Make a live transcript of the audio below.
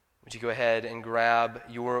Would you go ahead and grab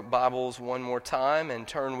your Bibles one more time and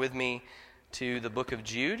turn with me to the book of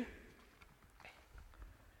Jude?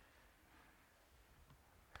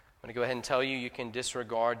 I'm going to go ahead and tell you can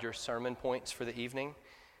disregard your sermon points for the evening.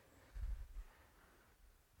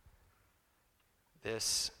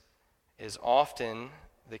 This is often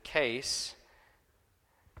the case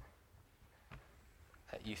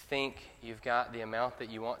that you think you've got the amount that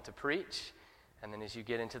you want to preach, and then as you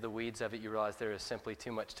get into the weeds of it, you realize there is simply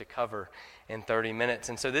too much to cover in 30 minutes.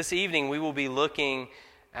 And so this evening we will be looking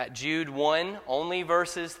at Jude 1, only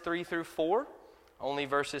verses 3 through 4. Only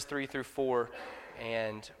verses 3 through 4,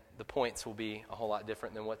 and the points will be a whole lot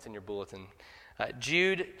different than what's in your bulletin.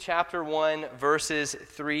 Jude chapter 1, verses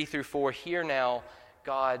 3 through 4. Hear now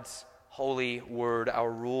God's holy word,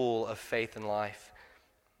 our rule of faith and life.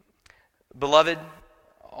 Beloved,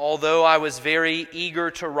 although I was very eager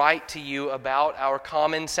to write to you about our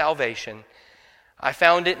common salvation, I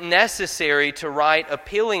found it necessary to write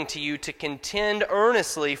appealing to you to contend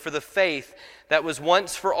earnestly for the faith that was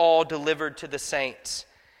once for all delivered to the saints.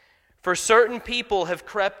 For certain people have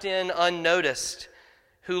crept in unnoticed,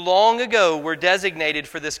 who long ago were designated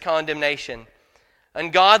for this condemnation,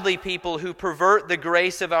 ungodly people who pervert the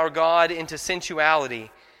grace of our God into sensuality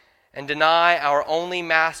and deny our only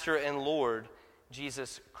Master and Lord,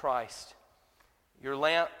 Jesus Christ. Your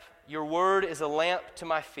word is a lamp to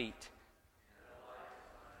my feet.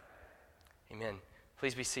 Amen.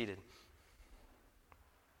 Please be seated.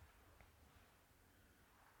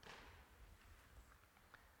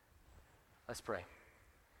 Let's pray.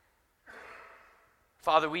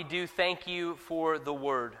 Father, we do thank you for the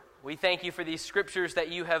word. We thank you for these scriptures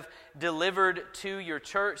that you have delivered to your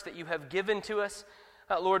church, that you have given to us.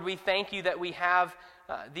 Lord, we thank you that we have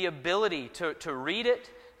the ability to read it,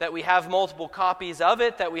 that we have multiple copies of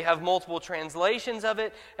it, that we have multiple translations of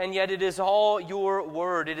it, and yet it is all your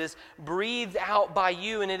word. It is breathed out by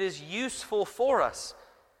you, and it is useful for us.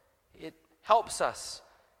 It helps us.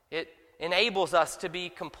 It enables us to be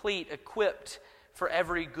complete, equipped for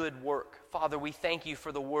every good work. Father, we thank you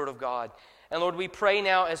for the word of God. And Lord, we pray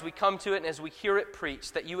now as we come to it and as we hear it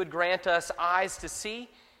preached, that you would grant us eyes to see,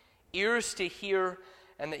 ears to hear,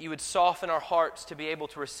 and that you would soften our hearts to be able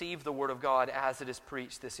to receive the word of God as it is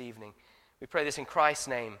preached this evening. We pray this in Christ's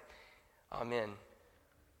name. Amen.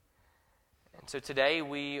 And so today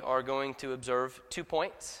we are going to observe 2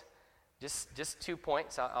 points. Just 2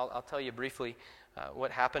 points. I'll tell you briefly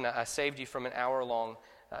what happened. I saved you from an hour-long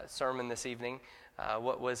sermon this evening.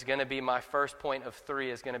 What was going to be my first point of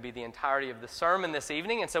 3 is going to be the entirety of the sermon this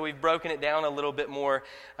evening, and so we've broken it down a little bit more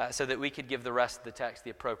so that we could give the rest of the text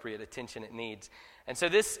the appropriate attention it needs. And so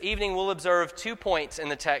this evening we'll observe 2 points in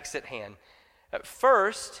the text at hand.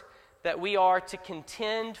 First, that we are to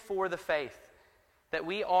contend for the faith. That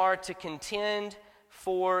we are to contend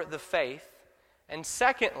for the faith. And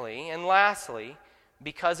secondly, and lastly,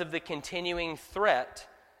 because of the continuing threat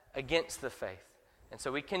against the faith. And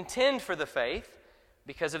so we contend for the faith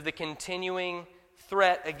because of the continuing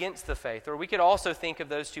threat against the faith. Or we could also think of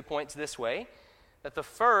those 2 points this way, that the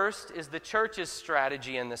first is the church's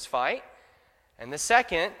strategy in this fight, and the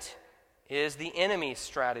second is the enemy's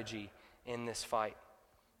strategy in this fight.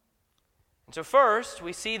 And so first,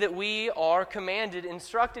 we see that we are commanded,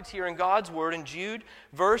 instructed here in God's word in Jude,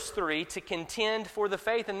 verse 3, to contend for the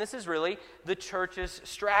faith. And this is really the church's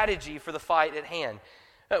strategy for the fight at hand.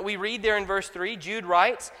 We read there in verse 3, Jude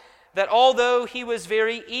writes that although he was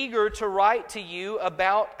very eager to write to you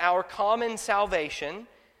about our common salvation,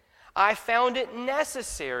 I found it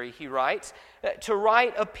necessary, he writes, to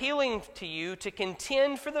write appealing to you to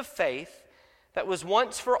contend for the faith that was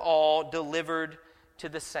once for all delivered to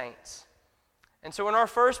the saints. And so in our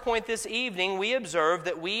first point this evening, we observe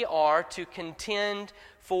that we are to contend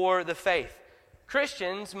for the faith.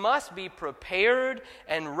 Christians must be prepared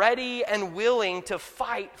and ready and willing to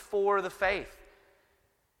fight for the faith.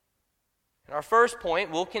 In our first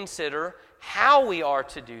point, we'll consider how we are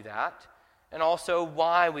to do that and also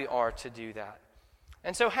why we are to do that.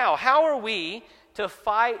 And so how? How are we to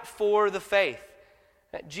fight for the faith?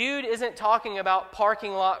 Jude isn't talking about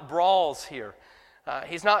parking lot brawls here.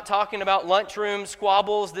 He's not talking about lunchroom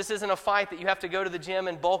squabbles. This isn't a fight that you have to go to the gym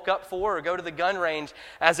and bulk up for or go to the gun range,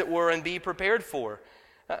 as it were, and be prepared for.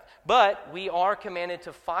 But we are commanded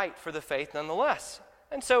to fight for the faith nonetheless.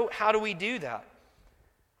 And so how do we do that?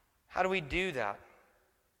 How do we do that?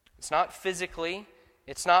 It's not physically.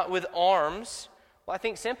 It's not with arms. Well, I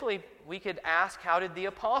think simply we could ask, how did the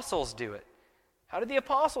apostles do it? How did the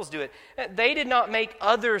apostles do it? They did not make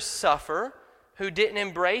others suffer who didn't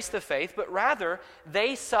embrace the faith, but rather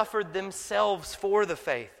they suffered themselves for the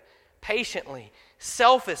faith, patiently,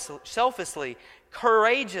 selflessly,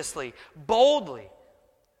 courageously, boldly.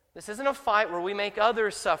 This isn't a fight where we make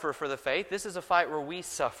others suffer for the faith. This is a fight where we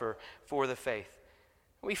suffer for the faith.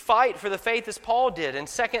 We fight for the faith as Paul did in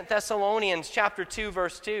 2 Thessalonians chapter 2,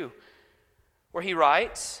 verse 2, where he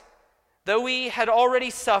writes, "Though we had already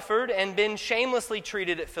suffered and been shamelessly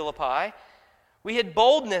treated at Philippi, we had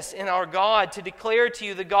boldness in our God to declare to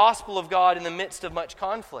you the gospel of God in the midst of much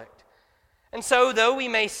conflict. And so, though we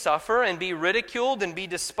may suffer and be ridiculed and be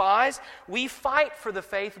despised, we fight for the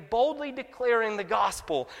faith, boldly declaring the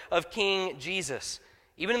gospel of King Jesus,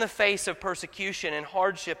 even in the face of persecution and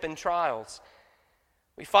hardship and trials.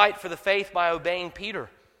 We fight for the faith by obeying Peter,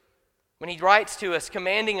 when he writes to us,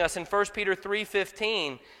 commanding us in 1 Peter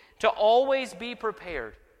 3:15, to always be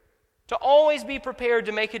prepared. To always be prepared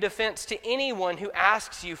to make a defense to anyone who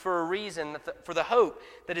asks you for a reason for the hope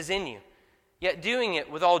that is in you, yet doing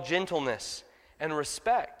it with all gentleness and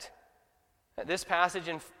respect." This passage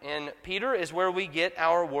in Peter is where we get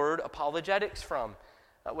our word apologetics from.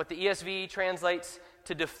 What the ESV translates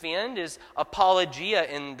to defend is apologia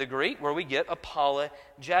in the Greek, where we get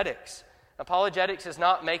apologetics. Apologetics is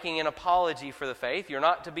not making an apology for the faith. You're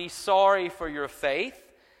not to be sorry for your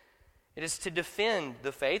faith. It is to defend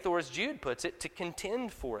the faith, or as Jude puts it, to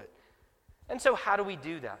contend for it. And so how do we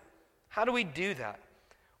do that? How do we do that?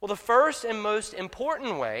 Well, the first and most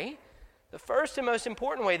important way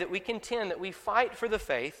that we contend, that we fight for the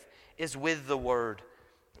faith, is with the Word.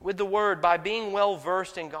 With the Word, by being well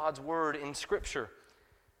versed in God's Word in Scripture.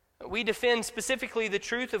 We defend specifically the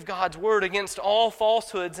truth of God's Word against all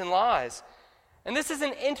falsehoods and lies. And this is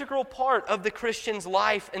an integral part of the Christian's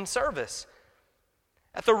life and service.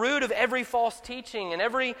 At the root of every false teaching and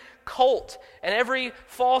every cult and every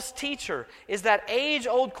false teacher is that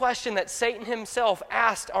age-old question that Satan himself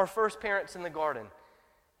asked our first parents in the garden.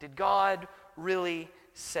 Did God really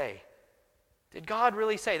say? Did God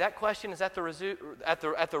really say? That question is at the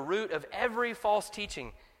root of every false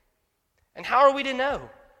teaching. And how are we to know?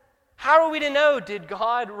 How are we to know, did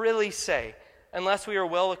God really say? Unless we are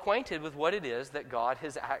well acquainted with what it is that God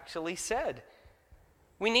has actually said.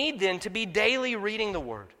 We need then to be daily reading the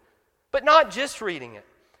Word, but not just reading it,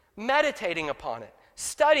 meditating upon it,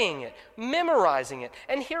 studying it, memorizing it,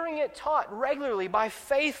 and hearing it taught regularly by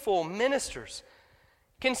faithful ministers.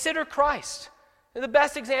 Consider Christ, the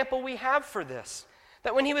best example we have for this,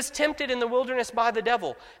 that when he was tempted in the wilderness by the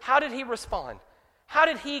devil, how did he respond? How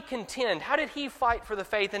did he contend? How did he fight for the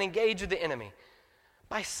faith and engage with the enemy?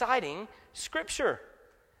 By citing Scripture.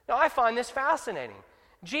 Now, I find this fascinating.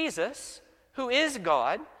 Jesus, who is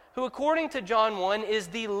God, who according to John 1 is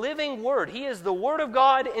the living Word. He is the Word of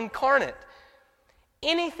God incarnate.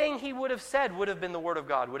 Anything he would have said would have been the Word of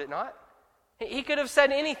God, would it not? He could have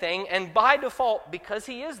said anything, and by default, because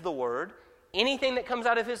he is the Word, anything that comes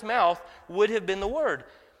out of his mouth would have been the Word.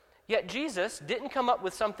 Yet Jesus didn't come up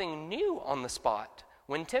with something new on the spot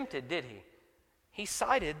when tempted, did he? He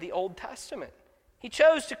cited the Old Testament. He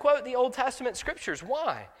chose to quote the Old Testament Scriptures.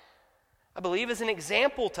 Why? I believe as an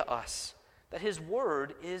example to us that his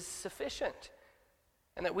Word is sufficient,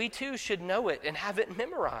 and that we too should know it and have it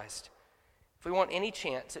memorized if we want any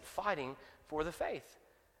chance at fighting for the faith.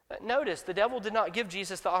 Notice, the devil did not give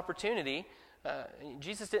Jesus the opportunity.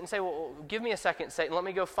 Jesus didn't say, well, give me a second, Satan, let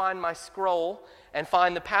me go find my scroll and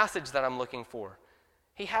find the passage that I'm looking for.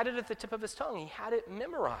 He had it at the tip of his tongue. He had it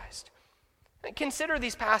memorized. And consider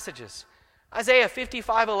these passages. Isaiah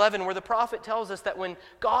 55:11, where the prophet tells us that when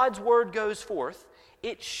God's word goes forth,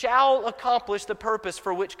 it shall accomplish the purpose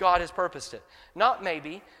for which God has purposed it. Not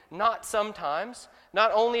maybe, not sometimes,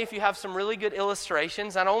 not only if you have some really good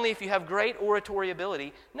illustrations, not only if you have great oratory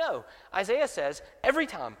ability. No, Isaiah says every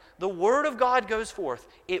time the word of God goes forth,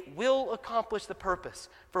 it will accomplish the purpose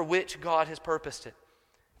for which God has purposed it.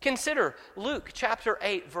 Consider Luke chapter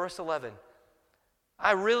 8, verse 11.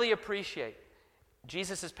 I really appreciate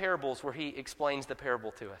Jesus' parables where he explains the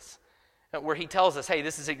parable to us, where he tells us, hey,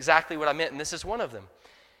 this is exactly what I meant, and this is one of them.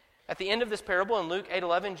 At the end of this parable in Luke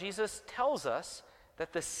 8:11, Jesus tells us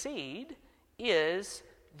that the seed is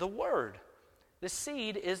the Word. The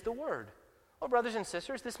seed is the Word. Well, brothers and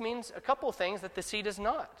sisters, this means a couple of things that the seed is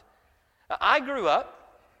not. I grew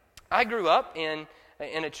up in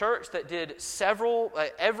a church that did several,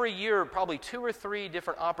 every year, probably 2 or 3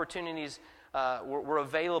 different opportunities were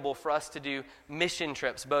available for us to do mission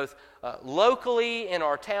trips, both locally in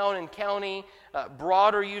our town and county,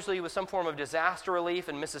 broader usually with some form of disaster relief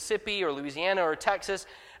in Mississippi or Louisiana or Texas,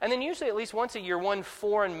 and then usually at least once a year, one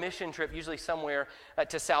foreign mission trip, usually somewhere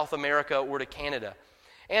to South America or to Canada.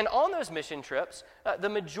 And on those mission trips, the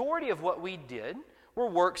majority of what we did were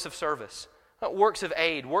works of service. works of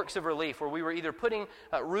aid, works of relief, where we were either putting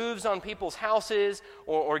roofs on people's houses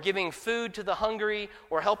or giving food to the hungry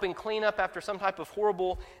or helping clean up after some type of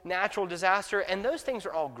horrible natural disaster. And those things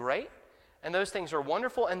are all great, and those things are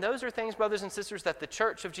wonderful, and those are things, brothers and sisters, that the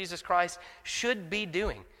Church of Jesus Christ should be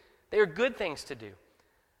doing. They are good things to do.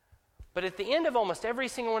 But at the end of almost every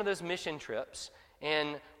single one of those mission trips,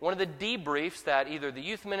 and one of the debriefs that either the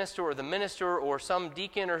youth minister or the minister or some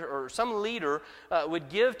deacon or some leader would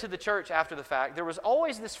give to the church after the fact, there was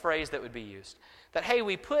always this phrase that would be used. That, hey,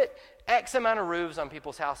 we put X amount of roofs on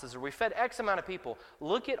people's houses, or we fed X amount of people.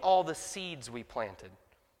 Look at all the seeds we planted.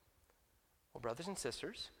 Well, brothers and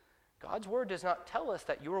sisters, God's word does not tell us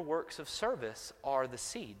that your works of service are the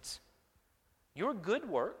seeds. Your good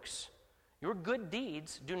works, your good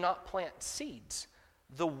deeds do not plant seeds.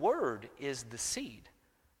 The word is the seed.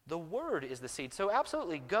 The word is the seed. So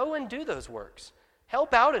absolutely, go and do those works.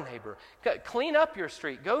 Help out a neighbor. Clean up your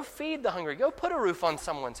street. Go feed the hungry. Go put a roof on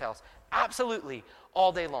someone's house. Absolutely,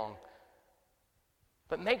 all day long.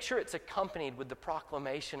 But make sure it's accompanied with the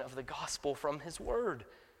proclamation of the gospel from his word.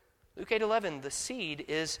 Luke 8:11, the seed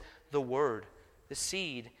is the word. The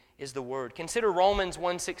seed is the word. Consider Romans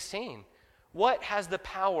 1:16. What has the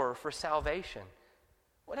power for salvation?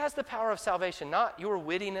 What has the power of salvation? Not your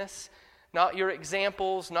wittiness, not your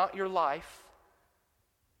examples, not your life.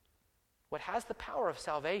 What has the power of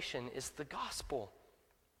salvation is the gospel.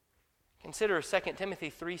 Consider 2 Timothy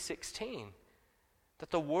 3:16,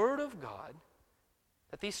 that the word of God,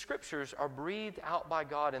 that these scriptures are breathed out by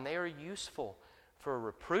God and they are useful for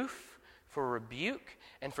reproof, for rebuke,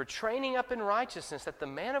 and for training up in righteousness, that the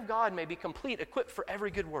man of God may be complete, equipped for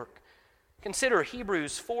every good work. Consider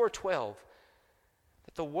Hebrews 4:12.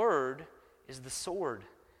 That the word is the sword,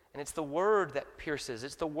 and it's the word that pierces,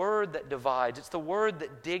 it's the word that divides, it's the word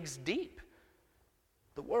that digs deep.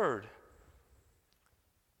 The word.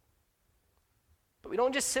 But we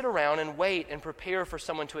don't just sit around and wait and prepare for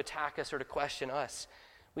someone to attack us or to question us.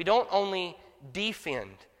 We don't only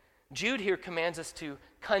defend. Jude here commands us to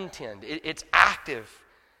contend. It's active,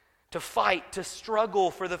 to fight, to struggle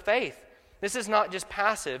for the faith. This is not just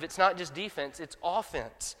passive, it's not just defense, it's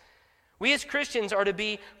offense. We as Christians are to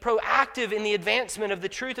be proactive in the advancement of the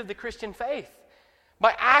truth of the Christian faith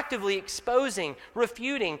by actively exposing,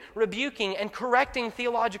 refuting, rebuking, and correcting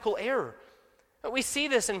theological error. But we see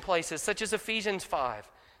this in places such as Ephesians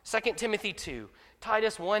 5, 2 Timothy 2,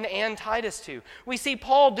 Titus 1, and Titus 2. We see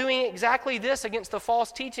Paul doing exactly this against the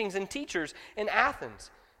false teachings and teachers in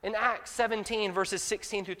Athens in Acts 17, verses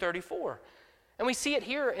 16 through 34. And we see it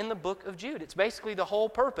here in the book of Jude. It's basically the whole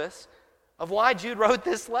purpose of why Jude wrote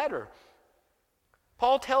this letter.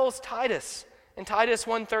 Paul tells Titus in Titus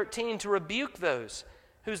 1:13 to rebuke those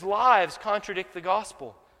whose lives contradict the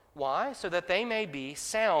gospel. Why? So that they may be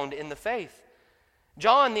sound in the faith.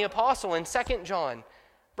 John the apostle in 2 John,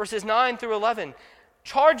 verses 9 through 11,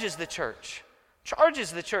 charges the church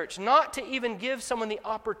not to even give someone the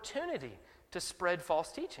opportunity to spread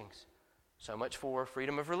false teachings. So much for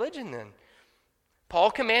freedom of religion then. Paul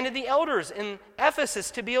commanded the elders in Ephesus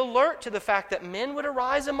to be alert to the fact that men would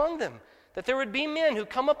arise among them, that there would be men who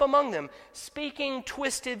come up among them speaking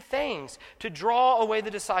twisted things to draw away the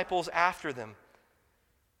disciples after them.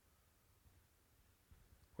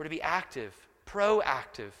 We're to be active,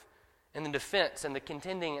 proactive in the defense and the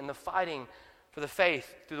contending and the fighting for the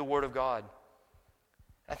faith through the Word of God.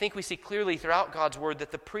 I think we see clearly throughout God's Word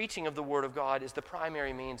that the preaching of the Word of God is the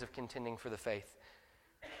primary means of contending for the faith.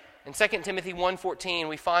 In 2 Timothy 1:14,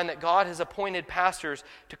 we find that God has appointed pastors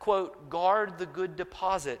to, quote, guard the good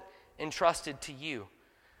deposit entrusted to you.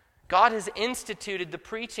 God has instituted the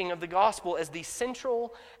preaching of the gospel as the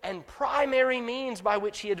central and primary means by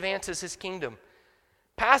which he advances his kingdom.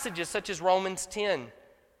 Passages such as Romans 10,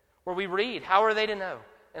 where we read, how are they to know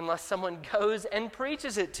unless someone goes and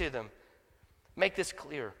preaches it to them? Make this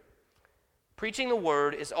clear. Preaching the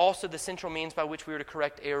word is also the central means by which we are to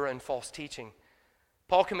correct error and false teaching.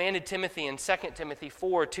 Paul commanded Timothy in 2 Timothy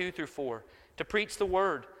 4:2-4 to preach the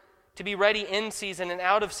word, to be ready in season and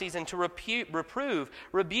out of season, to reprove,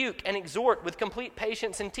 rebuke, and exhort with complete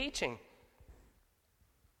patience and teaching.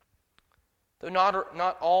 Though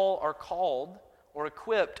not all are called or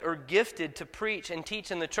equipped or gifted to preach and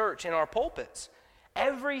teach in the church in our pulpits,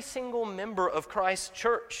 every single member of Christ's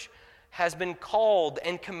church has been called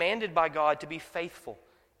and commanded by God to be faithful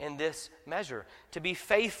in this measure, to be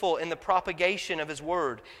faithful in the propagation of his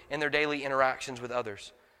word in their daily interactions with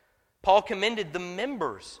others. Paul commended the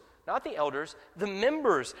members, not the elders, the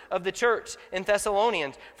members of the church in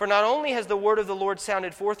Thessalonians, for not only has the word of the Lord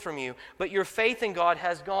sounded forth from you, but your faith in God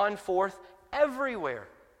has gone forth everywhere.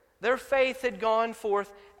 Their faith had gone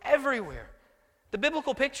forth everywhere. The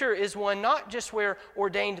biblical picture is one not just where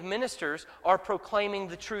ordained ministers are proclaiming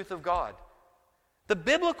the truth of God. The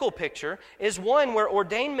biblical picture is one where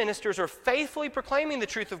ordained ministers are faithfully proclaiming the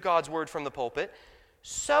truth of God's word from the pulpit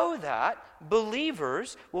so that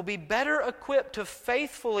believers will be better equipped to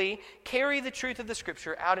faithfully carry the truth of the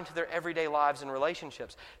Scripture out into their everyday lives and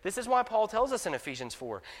relationships. This is why Paul tells us in Ephesians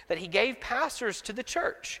 4 that he gave pastors to the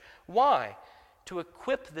church. Why? To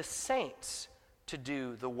equip the saints to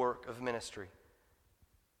do the work of ministry.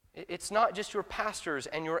 It's not just your pastors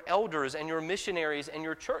and your elders and your missionaries and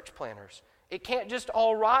your church planners. It can't just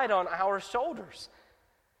all ride on our shoulders.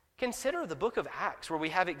 Consider the book of Acts, where we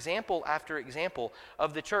have example after example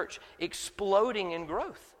of the church exploding in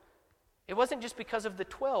growth. It wasn't just because of the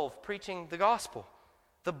 12 preaching the gospel.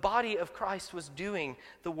 The body of Christ was doing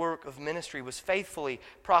the work of ministry, was faithfully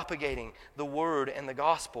propagating the word and the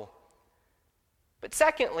gospel. But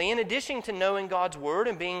secondly, in addition to knowing God's word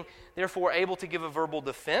and being therefore able to give a verbal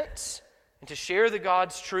defense and to share the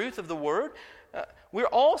God's truth of the word, we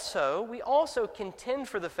also contend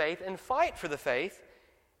for the faith and fight for the faith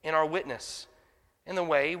in our witness, in the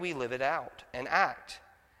way we live it out and act.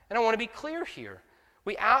 And I want to be clear here.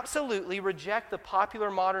 We absolutely reject the popular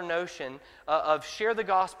modern notion of share the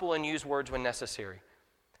gospel and use words when necessary.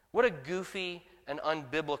 What a goofy and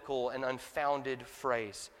unbiblical and unfounded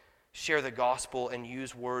phrase. Share the gospel and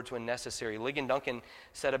use words when necessary. Ligon Duncan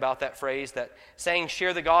said about that phrase that saying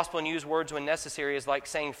share the gospel and use words when necessary is like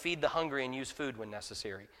saying feed the hungry and use food when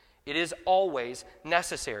necessary. It is always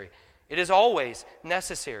necessary. It is always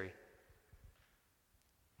necessary.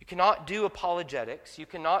 You cannot do apologetics. You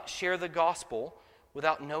cannot share the gospel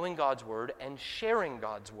without knowing God's word and sharing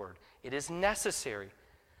God's word. It is necessary.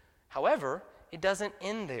 However, it doesn't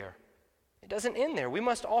end there. It doesn't end there. We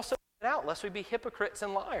must also out lest we be hypocrites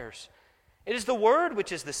and liars. It is the word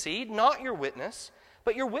which is the seed, not your witness,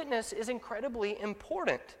 but your witness is incredibly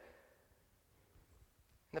important.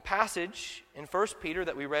 In the passage in 1 Peter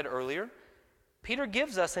that we read earlier, Peter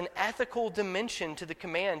gives us an ethical dimension to the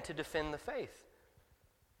command to defend the faith.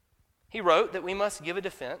 He wrote that we must give a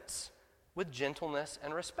defense with gentleness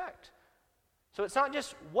and respect. So it's not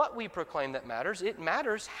just what we proclaim that matters, it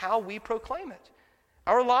matters how we proclaim it.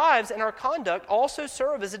 Our lives and our conduct also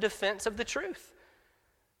serve as a defense of the truth.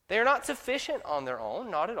 They are not sufficient on their own,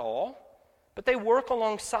 not at all, but they work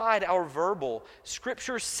alongside our verbal,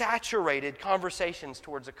 Scripture-saturated conversations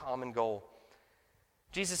towards a common goal.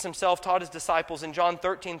 Jesus himself taught his disciples in John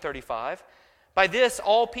 13:35, "By this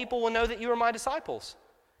all people will know that you are my disciples,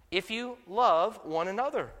 if you love one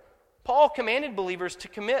another." Paul commanded believers to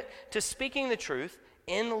commit to speaking the truth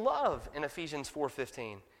in love in Ephesians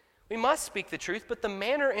 4:15. We must speak the truth, but the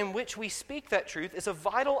manner in which we speak that truth is a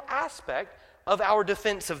vital aspect of our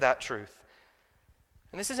defense of that truth.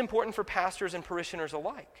 And this is important for pastors and parishioners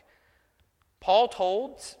alike. Paul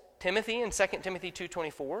told Timothy in 2 Timothy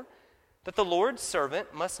 2:24 that the Lord's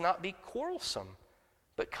servant must not be quarrelsome,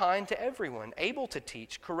 but kind to everyone, able to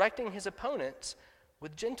teach, correcting his opponents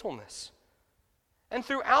with gentleness. And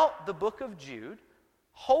throughout the book of Jude,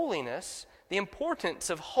 holiness, the importance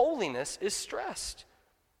of holiness is stressed.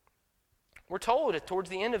 We're told towards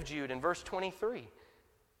the end of Jude in verse 23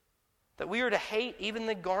 that we are to hate even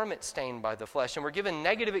the garment stained by the flesh. And we're given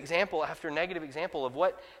negative example after negative example of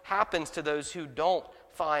what happens to those who don't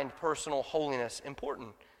find personal holiness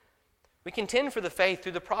important. We contend for the faith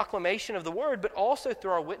through the proclamation of the word, but also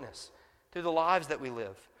through our witness, through the lives that we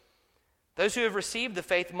live. Those who have received the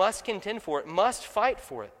faith must contend for it, must fight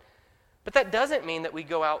for it. But that doesn't mean that we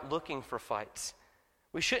go out looking for fights.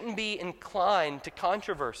 We shouldn't be inclined to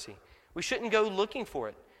controversy. We shouldn't go looking for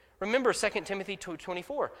it. Remember 2 Timothy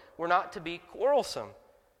 2:24. We're not to be quarrelsome.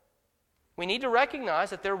 We need to recognize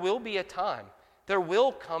that there will be a time, there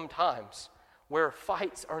will come times where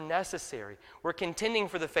fights are necessary, where contending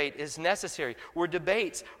for the faith is necessary, where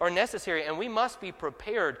debates are necessary, and we must be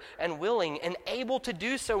prepared and willing and able to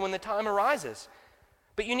do so when the time arises.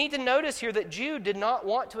 But you need to notice here that Jude did not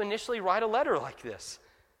want to initially write a letter like this.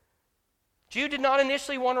 Jude did not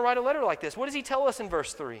initially want to write a letter like this. What does he tell us in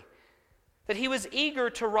verse 3? That he was eager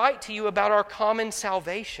to write to you about our common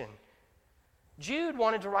salvation. Jude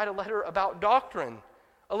wanted to write a letter about doctrine,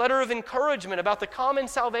 a letter of encouragement about the common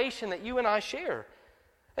salvation that you and I share.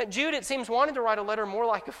 Jude, it seems, wanted to write a letter more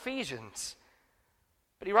like Ephesians.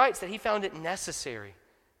 But he writes that he found it necessary.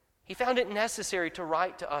 He found it necessary to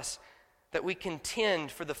write to us that we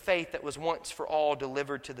contend for the faith that was once for all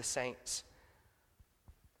delivered to the saints.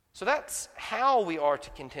 So that's how we are to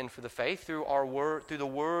contend for the faith, through our word, through the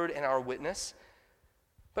word and our witness.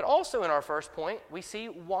 But also in our first point, we see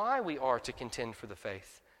why we are to contend for the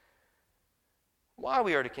faith. Why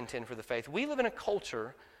we are to contend for the faith. We live in a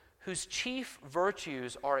culture whose chief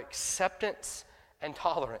virtues are acceptance and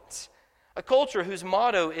tolerance. A culture whose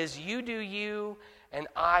motto is you do you and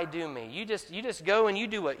I do me. You just go and you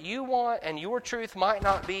do what you want, and your truth might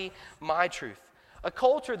not be my truth. A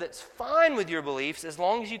culture that's fine with your beliefs as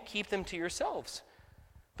long as you keep them to yourselves.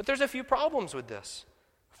 But there's a few problems with this.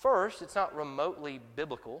 First, it's not remotely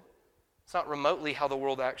biblical. It's not remotely how the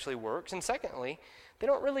world actually works. And secondly, they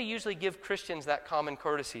don't really usually give Christians that common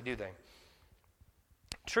courtesy, do they?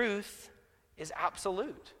 Truth is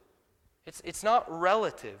absolute. It's not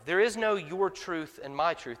relative. There is no your truth and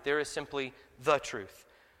my truth. There is simply the truth.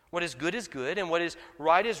 What is good, and what is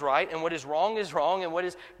right, and what is wrong, and what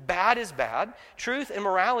is bad. Truth and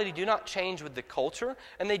morality do not change with the culture,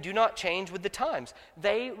 and they do not change with the times.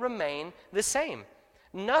 They remain the same.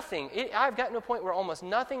 I've gotten to a point where almost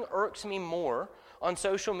nothing irks me more on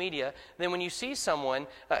social media than when you see someone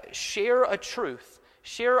share a truth,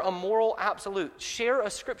 share a moral absolute, share a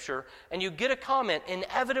scripture, and you get a comment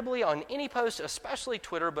inevitably on any post, especially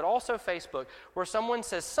Twitter, but also Facebook, where someone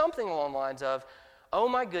says something along the lines of, "Oh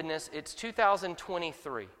my goodness, it's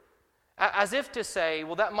 2023. As if to say,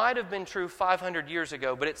 well, that might have been true 500 years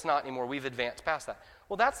ago, but it's not anymore. We've advanced past that.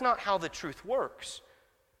 Well, that's not how the truth works.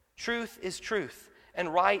 Truth is truth,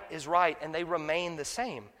 and right is right, and they remain the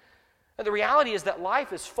same. And the reality is that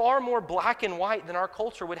life is far more black and white than our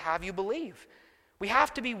culture would have you believe. We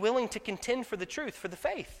have to be willing to contend for the truth, for the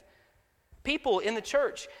faith. People in the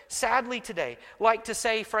church, sadly today, like to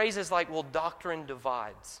say phrases like, well, doctrine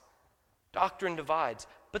divides. Doctrine divides.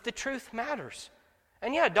 But the truth matters.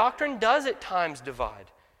 And yeah, doctrine does at times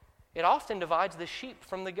divide. It often divides the sheep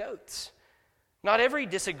from the goats. Not every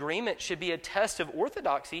disagreement should be a test of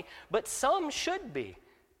orthodoxy, but some should be.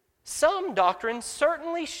 Some doctrines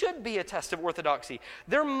certainly should be a test of orthodoxy.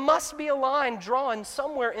 There must be a line drawn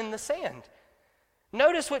somewhere in the sand.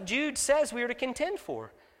 Notice what Jude says we are to contend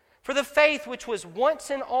for. For the faith which was once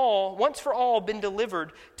for all been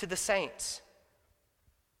delivered to the saints.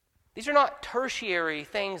 These are not tertiary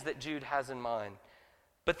things that Jude has in mind,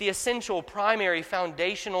 but the essential, primary,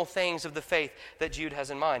 foundational things of the faith that Jude has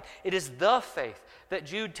in mind. It is the faith that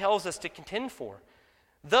Jude tells us to contend for.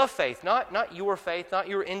 The faith, not your faith, not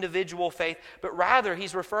your individual faith, but rather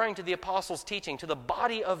he's referring to the apostles' teaching, to the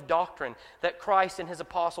body of doctrine that Christ and his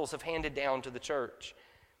apostles have handed down to the church.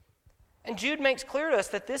 And Jude makes clear to us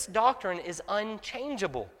that this doctrine is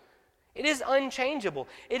unchangeable. It is unchangeable.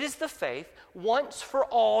 It is the faith once for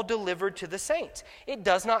all delivered to the saints. It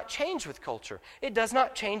does not change with culture. It does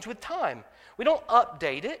not change with time. We don't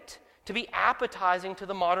update it to be appetizing to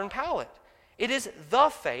the modern palate. It is the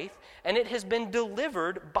faith, and it has been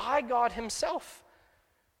delivered by God himself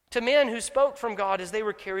to men who spoke from God as they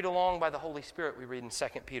were carried along by the Holy Spirit, we read in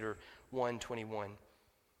 2 Peter 1:21.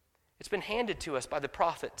 It's been handed to us by the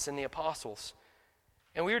prophets and the apostles,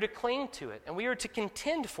 and we are to cling to it, and we are to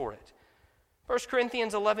contend for it. 1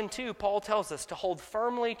 Corinthians 11:2, Paul tells us to hold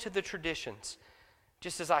firmly to the traditions,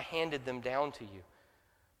 just as I handed them down to you.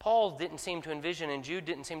 Paul didn't seem to envision, and Jude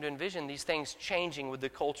didn't seem to envision these things changing with the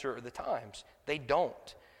culture or the times. They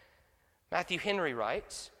don't. Matthew Henry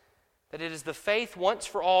writes that it is the faith once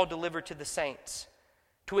for all delivered to the saints,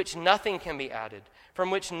 to which nothing can be added, from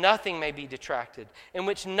which nothing may be detracted, in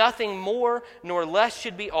which nothing more nor less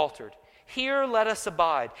should be altered. Here let us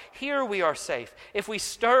abide. Here we are safe. If we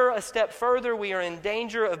stir a step further, we are in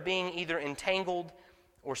danger of being either entangled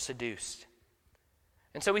or seduced.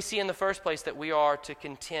 And so we see in the first place that we are to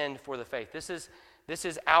contend for the faith. This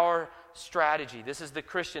is our strategy. This is the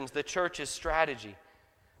Christians, the church's strategy.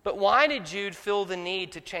 But why did Jude feel the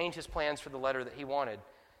need to change his plans for the letter that he wanted?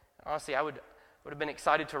 Honestly, I would have been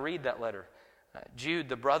excited to read that letter. Jude,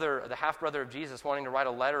 the half-brother of Jesus, wanting to write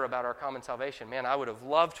a letter about our common salvation. Man, I would have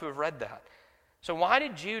loved to have read that. So why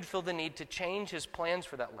did Jude feel the need to change his plans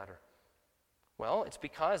for that letter? Well, it's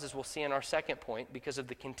because, as we'll see in our second point, because of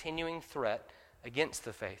the continuing threat against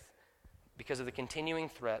the faith. Because of the continuing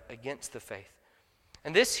threat against the faith.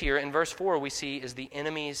 And this here, in verse 4, we see is the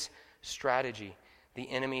enemy's strategy. The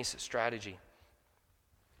enemy's strategy.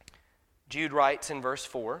 Jude writes in verse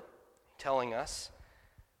 4, telling us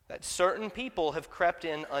that certain people have crept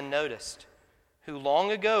in unnoticed, who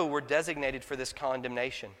long ago were designated for this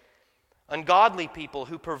condemnation. Ungodly people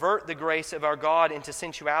who pervert the grace of our God into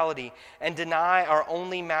sensuality and deny our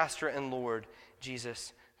only Master and Lord,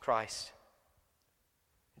 Jesus Christ.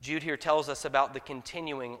 Jude here tells us about the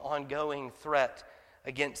continuing, ongoing threat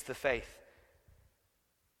against the faith.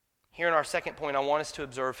 Here in our second point, I want us to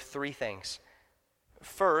observe three things.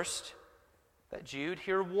 First, that Jude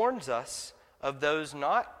here warns us of those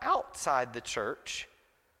not outside the church,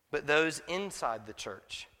 but those inside the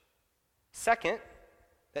church. Second,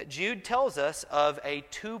 that Jude tells us of a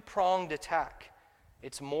two-pronged attack.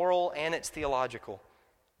 It's moral and it's theological.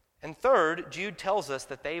 And third, Jude tells us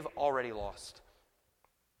that they've already lost.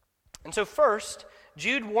 And so first,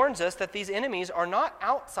 Jude warns us that these enemies are not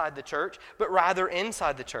outside the church, but rather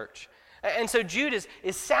inside the church. And so Jude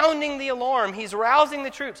is sounding the alarm. He's rousing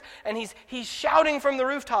the troops, and he's shouting from the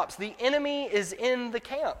rooftops, the enemy is in the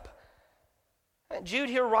camp. Jude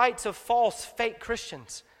here writes of false, fake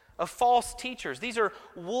Christians, of false teachers. These are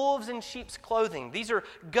wolves in sheep's clothing. These are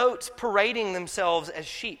goats parading themselves as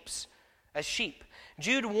sheep.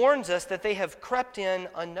 Jude warns us that they have crept in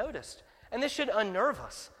unnoticed. And this should unnerve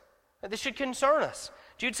us. This should concern us.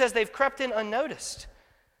 Jude says they've crept in unnoticed.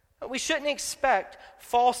 We shouldn't expect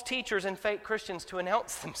false teachers and fake Christians to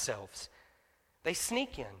announce themselves. They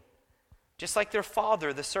sneak in, just like their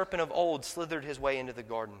father, the serpent of old, slithered his way into the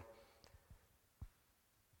garden.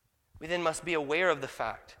 We then must be aware of the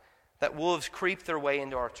fact that wolves creep their way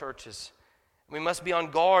into our churches. We must be on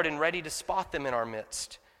guard and ready to spot them in our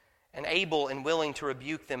midst, and able and willing to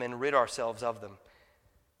rebuke them and rid ourselves of them.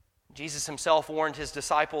 Jesus himself warned his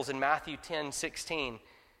disciples in Matthew 10:16.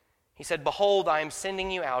 He said, "Behold, I am sending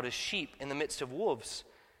you out as sheep in the midst of wolves.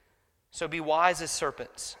 So be wise as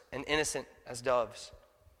serpents and innocent as doves."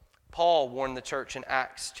 Paul warned the church in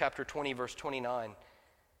Acts chapter 20, verse 29.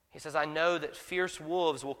 He says, "I know that fierce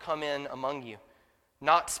wolves will come in among you,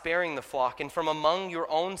 not sparing the flock, and from among your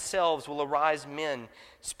own selves will arise men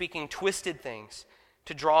speaking twisted things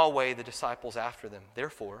to draw away the disciples after them.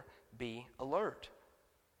 Therefore, be alert."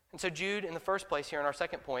 And so Jude, in the first place here in our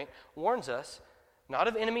second point, warns us not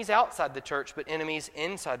of enemies outside the church, but enemies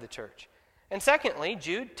inside the church. And secondly,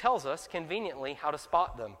 Jude tells us conveniently how to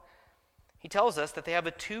spot them. He tells us that they have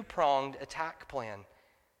a two-pronged attack plan.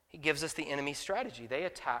 He gives us the enemy's strategy. They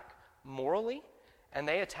attack morally and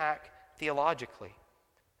they attack theologically.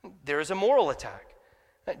 There is a moral attack.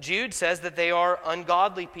 Jude says that they are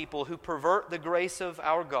ungodly people who pervert the grace of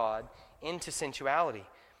our God into sensuality.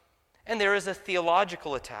 And there is a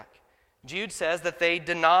theological attack. Jude says that they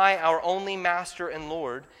deny our only Master and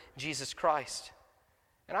Lord, Jesus Christ.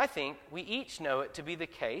 And I think we each know it to be the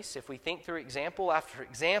case, if we think through example after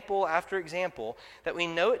example after example, that we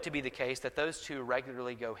know it to be the case that those two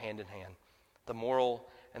regularly go hand in hand, the moral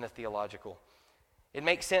and the theological. It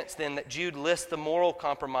makes sense then that Jude lists the moral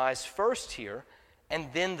compromise first here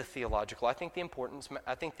and then the theological. I think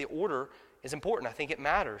the order is important. I think it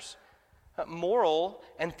matters. Moral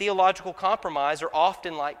and theological compromise are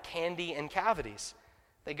often like candy and cavities.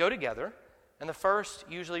 They go together, and the first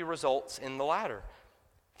usually results in the latter.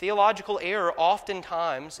 Theological error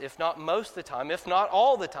oftentimes, if not most of the time, if not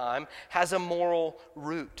all the time, has a moral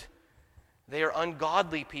root. They are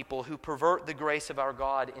ungodly people who pervert the grace of our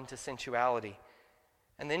God into sensuality.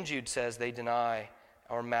 And then Jude says they deny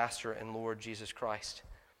our Master and Lord Jesus Christ.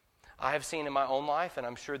 I have seen in my own life, and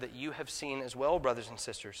I'm sure that you have seen as well, brothers and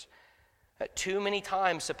sisters, that too many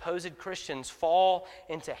times supposed Christians fall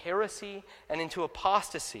into heresy and into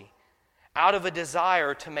apostasy out of a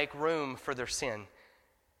desire to make room for their sin.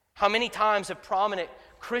 How many times have prominent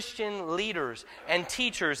Christian leaders and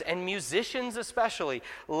teachers and musicians especially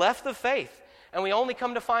left the faith, and we only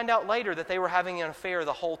come to find out later that they were having an affair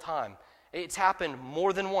the whole time? It's happened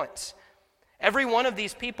more than once. Every one of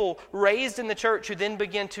these people raised in the church who then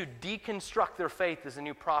begin to deconstruct their faith is a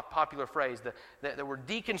new popular phrase, that we're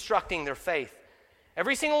deconstructing their faith.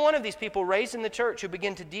 Every single one of these people raised in the church who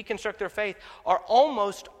begin to deconstruct their faith are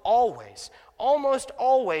almost always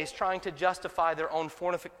trying to justify their own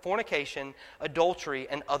fornication, adultery,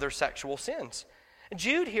 and other sexual sins.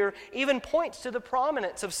 Jude here even points to the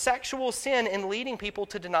prominence of sexual sin in leading people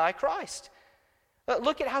to deny Christ.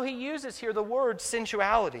 Look at how he uses here the word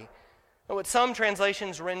sensuality. What some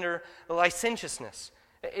translations render licentiousness.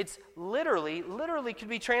 It's literally could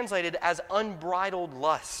be translated as unbridled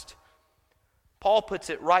lust. Paul puts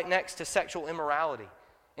it right next to sexual immorality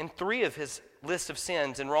in 3 of his list of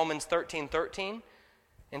sins, in Romans 13:13,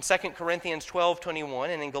 in 2 Corinthians 12:21,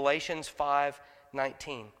 and in Galatians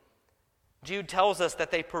 5:19. Jude tells us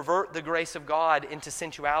that they pervert the grace of God into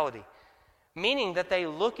sensuality, meaning that they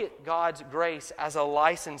look at God's grace as a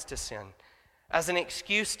license to sin, as an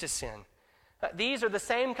excuse to sin. These are the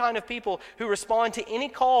same kind of people who respond to any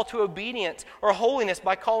call to obedience or holiness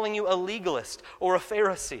by calling you a legalist or a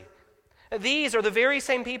Pharisee. These are the very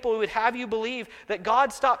same people who would have you believe that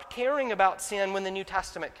God stopped caring about sin when the New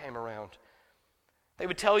Testament came around. They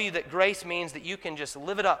would tell you that grace means that you can just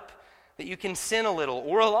live it up, that you can sin a little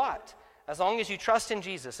or a lot. As long as you trust in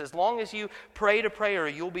Jesus, as long as you pray to prayer,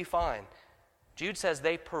 you'll be fine. Jude says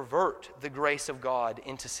they pervert the grace of God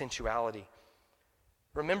into sensuality.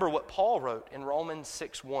 Remember what Paul wrote in Romans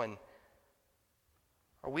 6:1.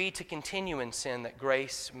 Are we to continue in sin that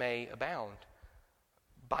grace may abound?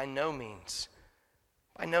 By no means.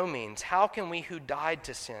 By no means. How can we who died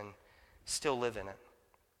to sin still live in it?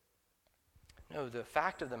 No, the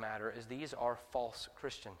fact of the matter is these are false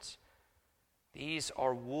Christians. These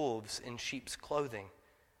are wolves in sheep's clothing,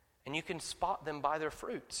 and you can spot them by their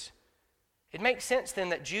fruits. It makes sense then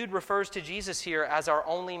that Jude refers to Jesus here as our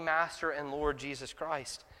only Master and Lord Jesus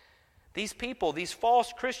Christ. These people, these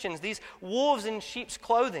false Christians, these wolves in sheep's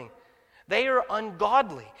clothing, they are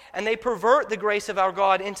ungodly, and they pervert the grace of our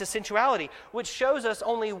God into sensuality, which shows us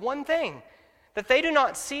only one thing, that they do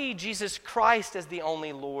not see Jesus Christ as the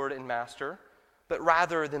only Lord and Master, but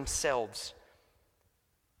rather themselves.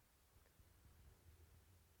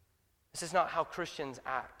 This is not how Christians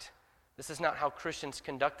act. This is not how Christians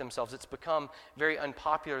conduct themselves. It's become very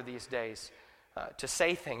unpopular these days to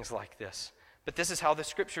say things like this. But this is how the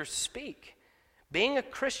Scriptures speak. Being a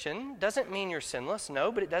Christian doesn't mean you're sinless,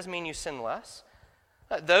 no, but it does mean you sin less.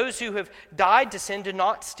 Those who have died to sin do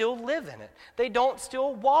not still live in it. They don't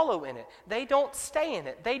still wallow in it. They don't stay in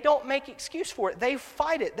it. They don't make excuse for it. They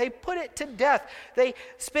fight it. They put it to death. They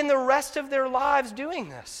spend the rest of their lives doing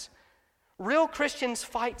this. Real Christians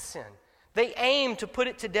fight sin. They aim to put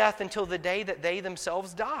it to death until the day that they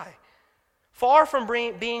themselves die. Far from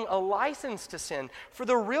being a license to sin, for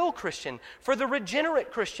the real Christian, for the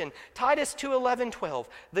regenerate Christian, Titus 2:11-12,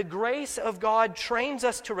 the grace of God trains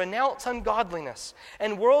us to renounce ungodliness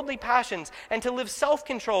and worldly passions and to live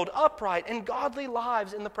self-controlled, upright, and godly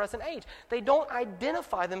lives in the present age. They don't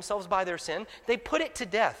identify themselves by their sin. They put it to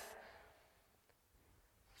death.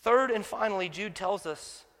 Third and finally, Jude tells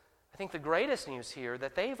us, I think the greatest news here,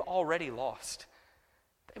 that they've already lost.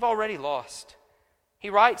 They've already lost. He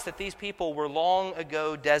writes that these people were long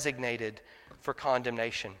ago designated for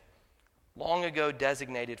condemnation. Long ago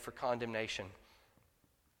designated for condemnation.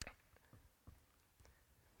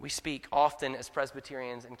 We speak often as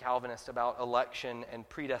Presbyterians and Calvinists about election and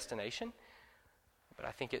predestination, but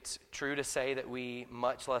I think it's true to say that we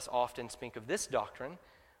much less often speak of this doctrine,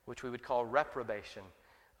 which we would call reprobation,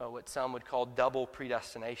 what some would call double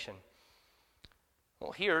predestination.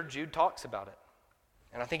 Well, here Jude talks about it.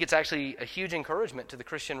 And I think it's actually a huge encouragement to the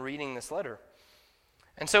Christian reading this letter.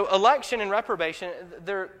 And so election and reprobation,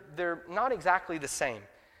 they're not exactly the same.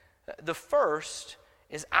 The first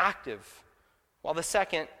is active, while the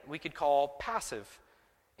second we could call passive.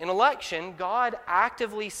 In election, God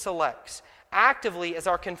actively selects, actively, as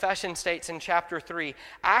our confession states in chapter 3,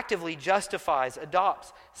 actively justifies,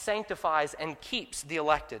 adopts, sanctifies, and keeps the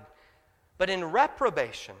elected. But in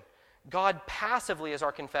reprobation, God passively, as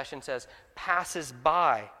our confession says, passes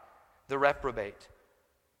by the reprobate.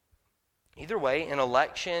 Either way, in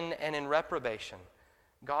election and in reprobation,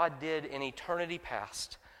 God did in eternity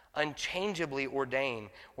past unchangeably ordain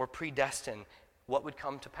or predestine what would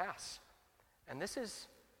come to pass. And this is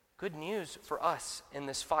good news for us in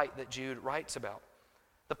this fight that Jude writes about.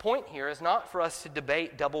 The point here is not for us to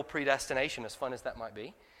debate double predestination, as fun as that might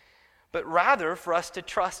be, but rather for us to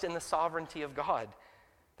trust in the sovereignty of God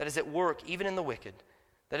that is at work even in the wicked,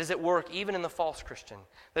 that is at work even in the false Christian,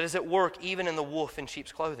 that is at work even in the wolf in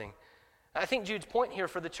sheep's clothing. I think Jude's point here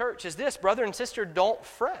for the church is this: brother and sister, don't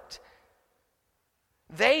fret.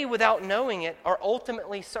 They, without knowing it, are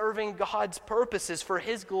ultimately serving God's purposes for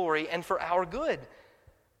His glory and for our good.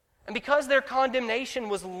 And because their condemnation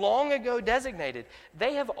was long ago designated,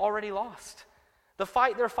 they have already lost. The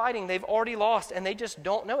fight they're fighting, they've already lost, and they just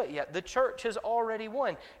don't know it yet. The church has already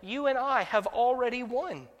won. You and I have already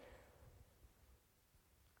won.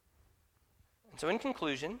 And so in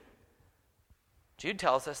conclusion, Jude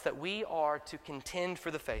tells us that we are to contend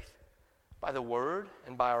for the faith by the word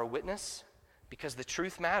and by our witness, because the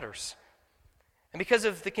truth matters. And because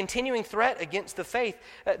of the continuing threat against the faith,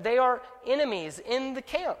 they are enemies in the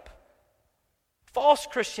camp. False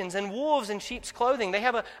Christians and wolves in sheep's clothing. They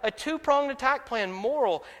have a two-pronged attack plan,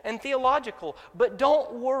 moral and theological. But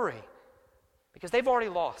don't worry, because they've already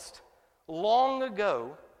lost. Long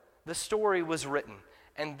ago, the story was written,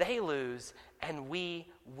 and they lose, and we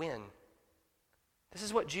win. This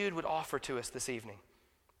is what Jude would offer to us this evening.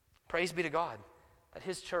 Praise be to God that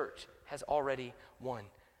His church has already won.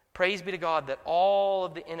 Praise be to God that all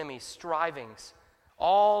of the enemy's strivings,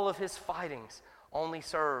 all of his fightings, only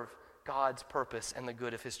serve God's purpose and the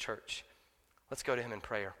good of His church. Let's go to Him in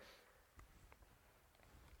prayer.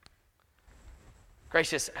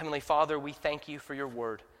 Gracious Heavenly Father, we thank You for Your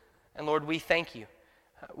word. And Lord, we thank You.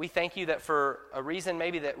 We thank You that for a reason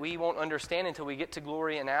maybe that we won't understand until we get to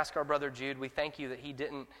glory and ask our brother Jude, we thank You that he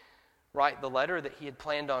didn't write the letter that he had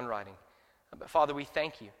planned on writing. But Father, we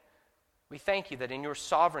thank You. We thank You that in Your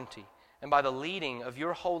sovereignty and by the leading of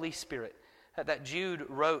Your Holy Spirit, that Jude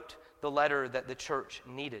wrote the letter that the church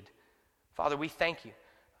needed. Father, we thank you.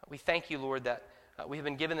 We thank you, Lord, that we have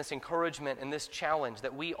been given this encouragement and this challenge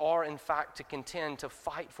that we are, in fact, to contend, to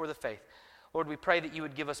fight for the faith. Lord, we pray that you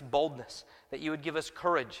would give us boldness, that you would give us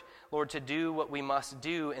courage, Lord, to do what we must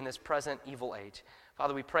do in this present evil age.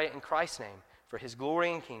 Father, we pray it in Christ's name for his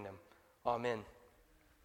glory and kingdom. Amen.